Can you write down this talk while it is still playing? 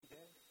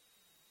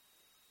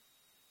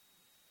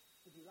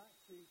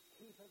to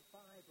keep a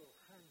Bible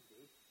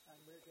handy, and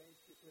we're going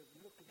to sort of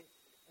look at it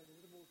in a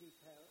little more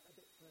detail a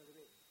bit further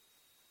in.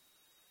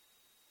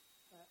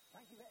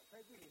 Thank you for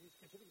everybody who's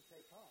contributed so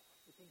far.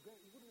 It's been great.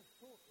 You wouldn't have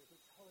thought that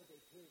it's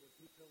holiday period and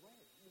people are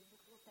away. I mean,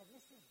 look what they're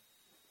missing.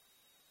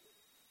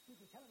 You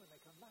can tell them when they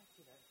come back,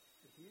 that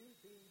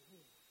you've been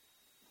here.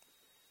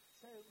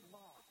 So,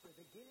 Mark, we're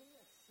beginning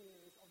a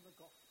series on the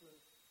Gospel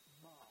of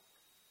Mark.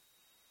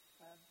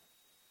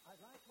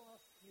 I'd like to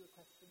ask you a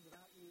question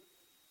without you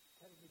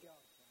telling me the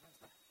answer.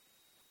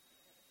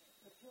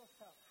 But to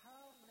yourself,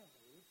 how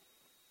many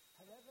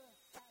have ever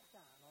sat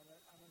down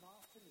on an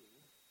afternoon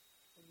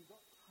when you've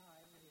got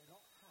time and you're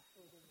not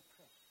hassled and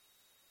pressed,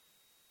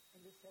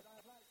 and just said,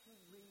 I'd like to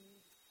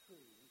read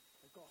through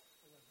the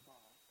Gospel of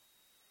Mark.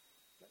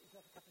 Get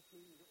yourself a cup of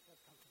tea, you get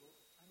yourself comfortable,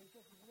 and you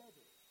just read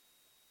it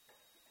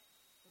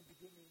from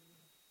beginning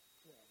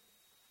to end.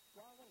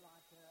 Rather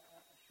like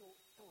a short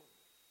story,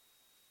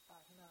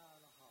 about an hour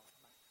and a half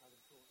max, I would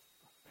have thought.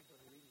 I'm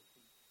going to read it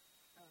to you.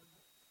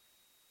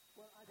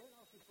 Well, I don't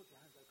ask you to put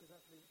your hands up, because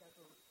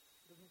that'll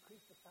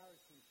increase the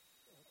Pharisee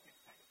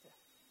factor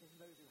in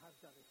those who have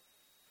done it.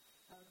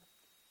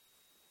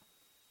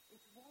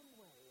 It's one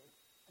way,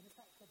 and in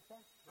fact the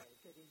best way of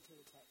getting into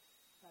the text.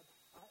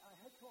 I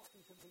hope to offer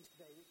you some things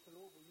today which the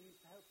Lord will use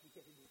to help you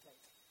get into the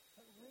text.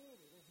 But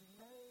really, there's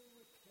no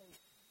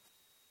replacement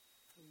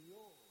for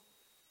your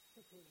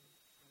sitting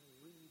and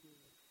reading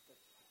the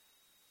text.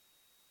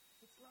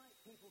 It's like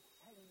people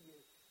telling you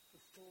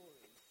the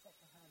story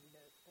second-hand,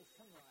 they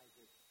summarise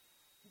it.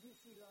 Did you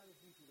see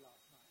Lila's Beauty last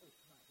night? Oh,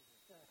 tonight,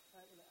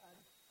 isn't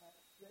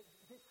it?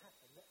 This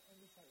happened, and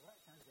you say, well, that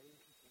sounds very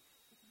interesting.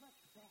 It's much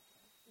better,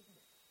 isn't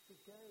it, to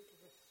go to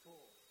the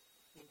source,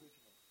 the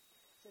original.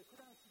 So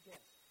could I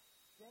suggest,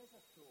 there's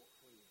a thought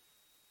for you.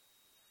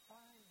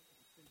 Find, if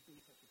it's going to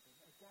be such a thing,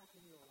 a gap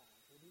in your life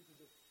where you can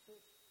just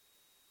sit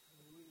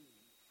and read.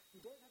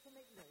 You don't have to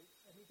make notes,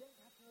 and you don't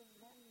have to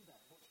remember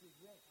what you've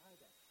read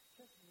either.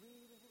 Just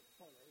read as it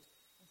follows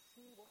and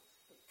see what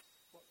sticks,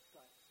 what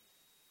strikes you.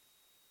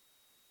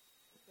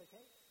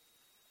 Okay?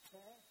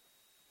 Fair?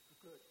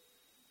 Good.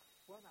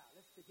 Well, now,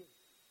 let's begin.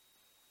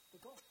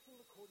 The Gospel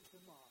according to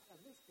Mark, and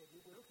this bit,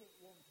 we're looking at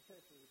 1 to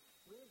 30,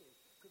 really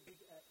could be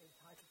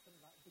entitled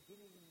something like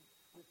Beginning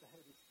with the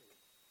Holy Spirit.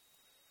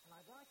 And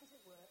I'd like, as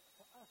it were,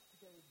 for us to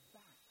go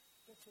back,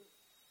 just to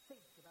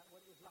think about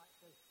what it was like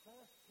for those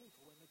first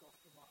people when the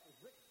Gospel of Mark was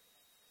written.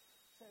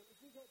 So if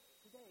you go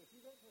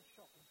to a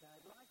shop and say,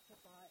 I'd like to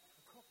buy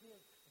a copy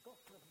of the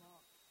Gospel of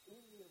Mark in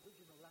the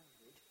original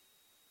language,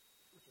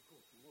 which of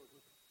course you wouldn't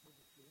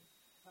you?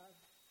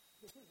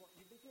 This is what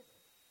you'd be given.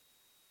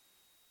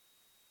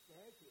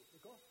 There it is,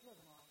 the Gospel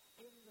of Mark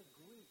in the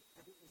Greek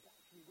that it was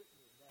actually written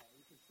in there.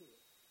 You can see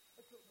it.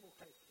 Let's look more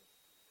closely.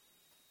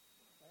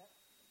 There.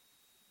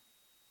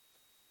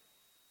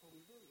 Well,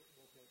 we will look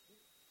more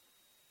closely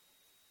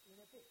in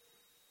a bit.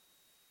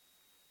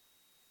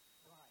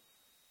 Right.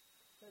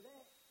 So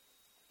there,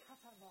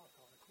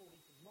 katamarkon,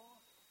 according to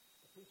Mark,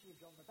 the preaching of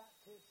John the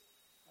Baptist,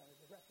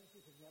 the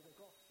references in the other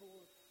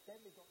Gospels. Then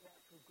we've got the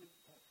actual Greek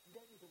text. You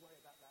don't need to worry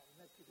about that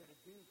unless you're going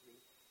to do Greek.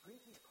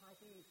 Greek is quite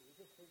easy.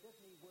 It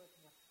doesn't need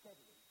working up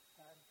steadily.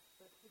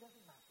 But it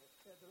doesn't matter.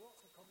 There are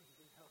lots of commentaries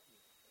that can help you.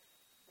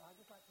 But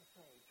I'd just like to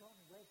say, John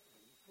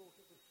Wesley thought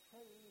it was so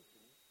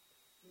easy,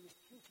 he was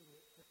teaching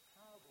it to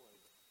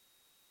plowboys.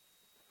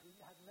 He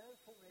had no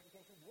formal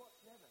education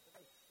whatsoever, but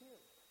they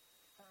still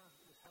found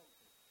it was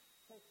helpful.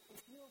 So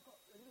if you've got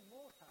a little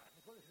more time,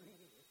 as well as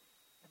reading it,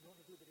 and you want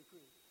to do a bit of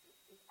Greek,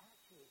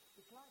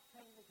 it's like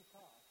playing the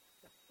guitar.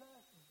 The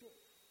first bit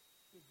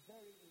is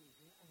very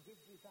easy and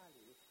gives you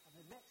value, and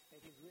the next bit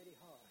is really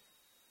hard.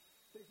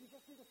 But if you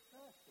just do the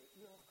first bit,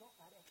 you have got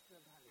that extra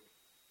value.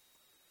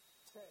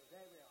 So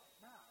there we are.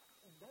 Now,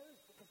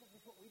 because this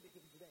is what we've been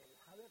given today,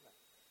 however,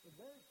 in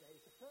those days,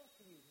 the first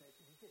thing you'd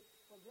notice is this.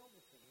 Well, the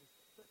obvious thing is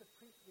that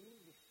the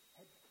English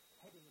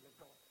heading will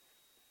have gone.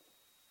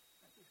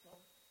 That's just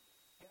gone.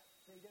 Yeah,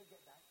 so you don't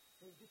get that.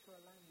 So you've just got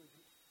a language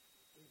which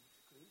is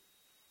Greek.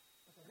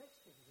 But the next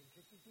thing is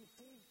interesting. You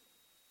see,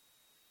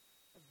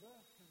 the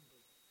verse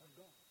numbers have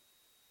gone.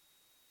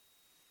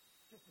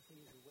 Just to see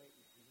as a weight,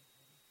 you see.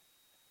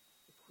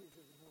 The quiz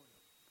of the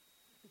morning.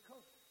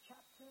 Because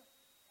chapter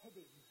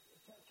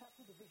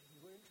divisions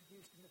were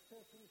introduced in the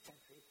 13th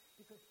century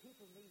because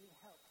people needed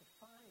help to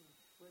find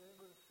where they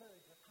were referring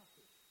to a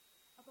passage.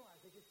 Otherwise,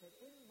 they just said,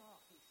 in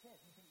Mark it says,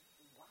 and you think,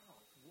 wow,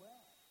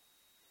 where?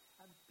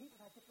 And people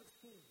had different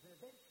schemes, and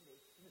eventually,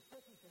 in the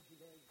 13th century,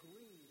 they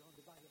agreed on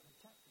dividing up into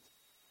chapters.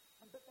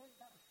 But then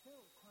that was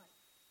still quite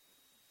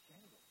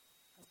general.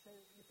 And so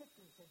in the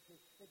 15th century,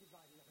 they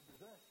divided up into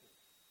verses.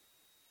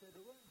 So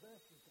there weren't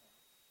verses there.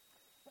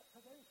 But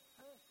for those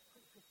first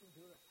Christians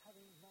who were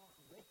having Mark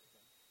read to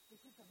them,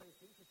 this is the most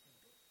interesting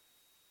bit.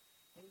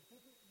 They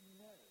didn't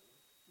know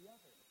the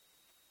others.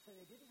 So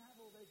they didn't have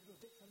all those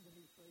little bits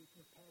underneath where you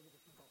compare the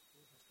different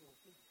Gospels and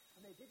sources,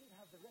 and they didn't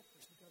have the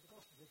references to other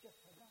Gospels. They just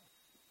had that.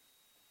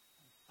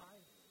 And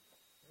finally,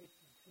 very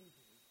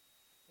intriguingly,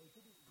 they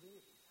didn't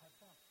really have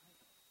that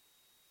either.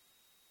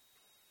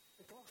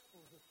 The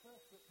Gospels were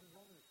first written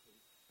anonymously,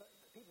 but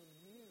people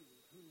knew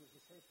who was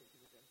associated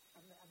with them,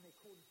 and they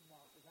called him to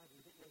Mark was added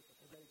a bit later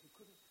for those who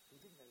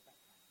didn't know the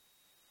background.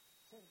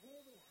 So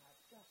here we have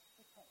just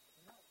the text,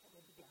 and that's what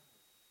they began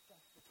with,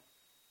 just the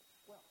text.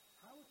 Well,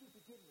 how would you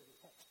begin with a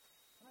text?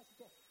 Can I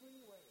suggest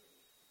 3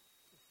 ways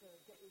to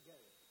get you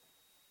going?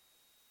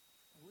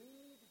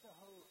 Read the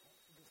whole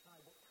text and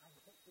decide what kind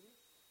of text it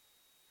is.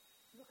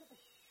 Look at the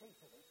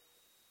shape of it,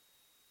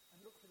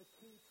 and look for the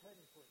key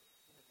turning points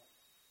in the text,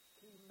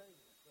 key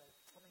moments where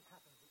something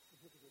happens that's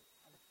significant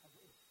and it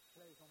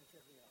flows on to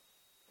everything else.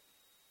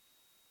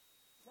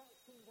 That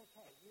seems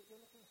okay. You're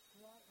looking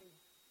slightly...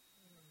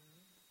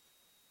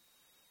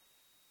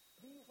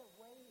 These are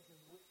ways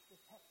in which the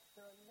text,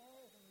 there are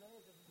layers and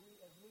layers of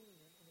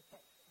meaning in the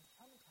text, and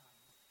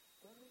sometimes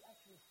when we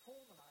actually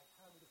formalize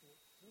how we look at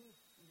it, these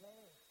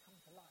layers come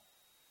to life,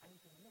 and you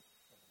can miss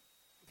them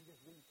if you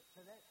just read them. So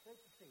those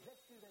are 3.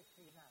 Let's do those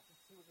 3 now, just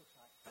to see what it looks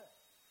like.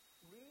 First,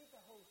 read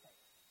the whole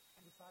text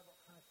and decide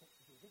what kind of text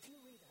it is. If you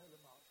read the whole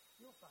of Mark,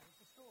 you'll find it's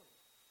a story.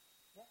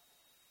 Yeah?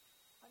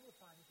 And you'll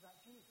find it's about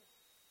Jesus.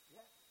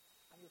 Yeah?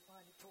 And you'll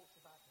find it talks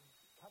about him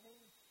coming,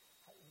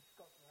 he's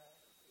got...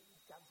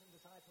 gathers some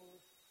disciples,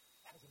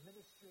 has a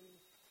ministry,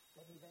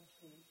 then he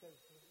eventually goes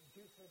to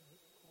Jerusalem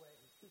where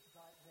he's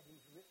crucified, and then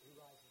he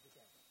rises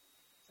again.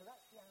 So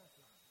that's the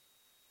outline.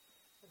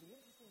 But the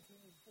interesting thing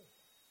is this.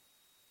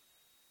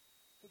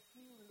 If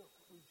you look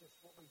at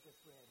what we just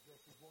read,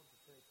 verses 1 to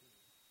 13,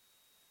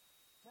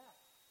 that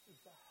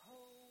is the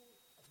whole,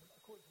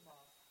 according to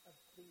Mark, of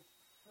the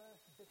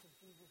first bit of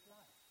Jesus'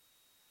 life.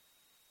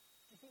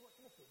 Do you see what's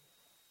missing?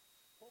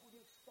 What would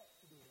you expect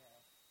to be there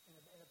in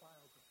a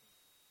biography?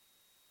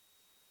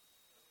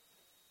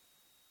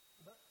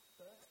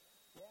 Birth,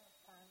 yes,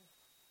 and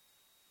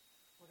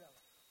what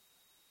else?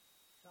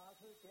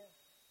 Childhood, yes.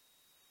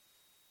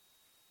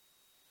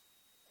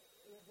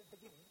 The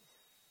beginnings,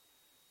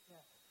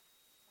 yeah.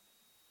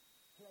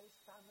 Place,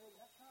 family,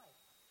 that's right.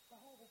 The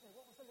whole business.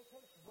 What was the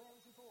location? Where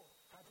was he born?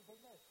 How did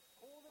they know?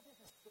 All the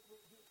business that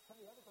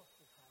some of the other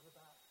Gospels have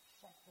about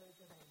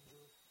shepherds and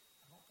angels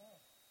are not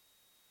there.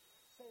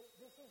 So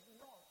this is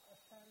not a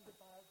standard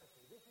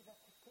biography. This is a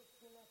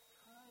particular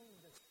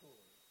kind of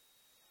story.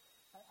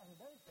 And in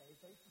those days,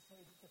 they used to say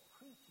that the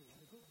preaching,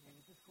 the good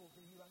news, is called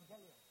the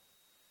Evangelion.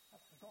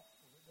 That's the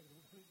gospel, the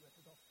Greek word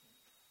for gospel.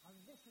 And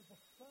this is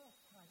the first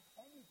time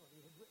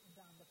anybody had written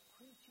down the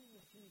preaching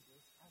of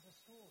Jesus as a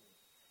story.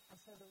 And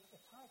so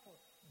the title,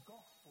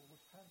 Gospel, was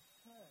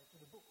transferred to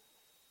the book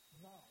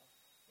Mark.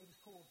 It was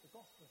called the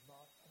Gospel of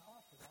Mark, and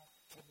after that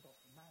came the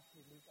Gospel of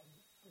Matthew, Luke, and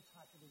the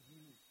title was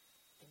used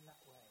in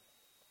that way.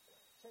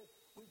 So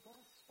we've got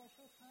a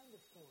special kind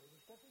of story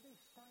which doesn't do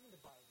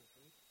standard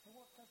biography, so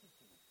what does it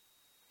do?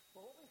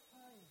 Well, what we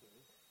find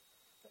is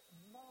that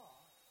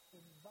Mark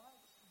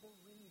invites the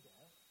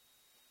reader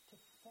to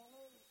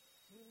follow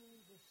through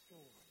the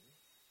story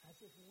as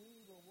if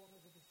we were one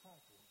of the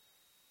disciples.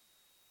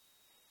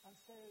 And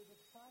so the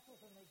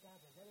disciples, when they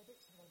gather, they're a bit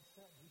sort of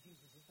uncertain who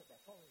Jesus is, but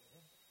they're following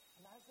him.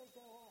 And as they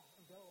go on,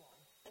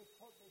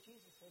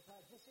 Jesus says,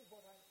 now this is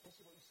what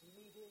you see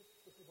me do,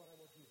 this is what I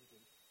want you to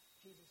do.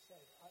 Jesus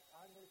says,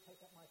 I'm going to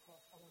take up my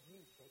cross, I want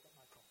you to take up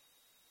my cross.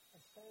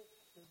 And so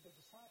the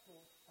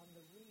disciple and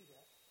the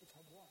reader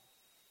become one.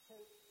 So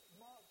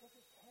Mark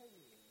doesn't tell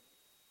you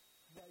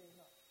very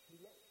much.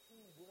 He lets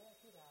you work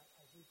it out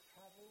as you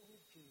travel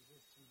with Jesus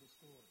through the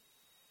story.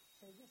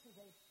 So this is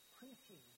a preaching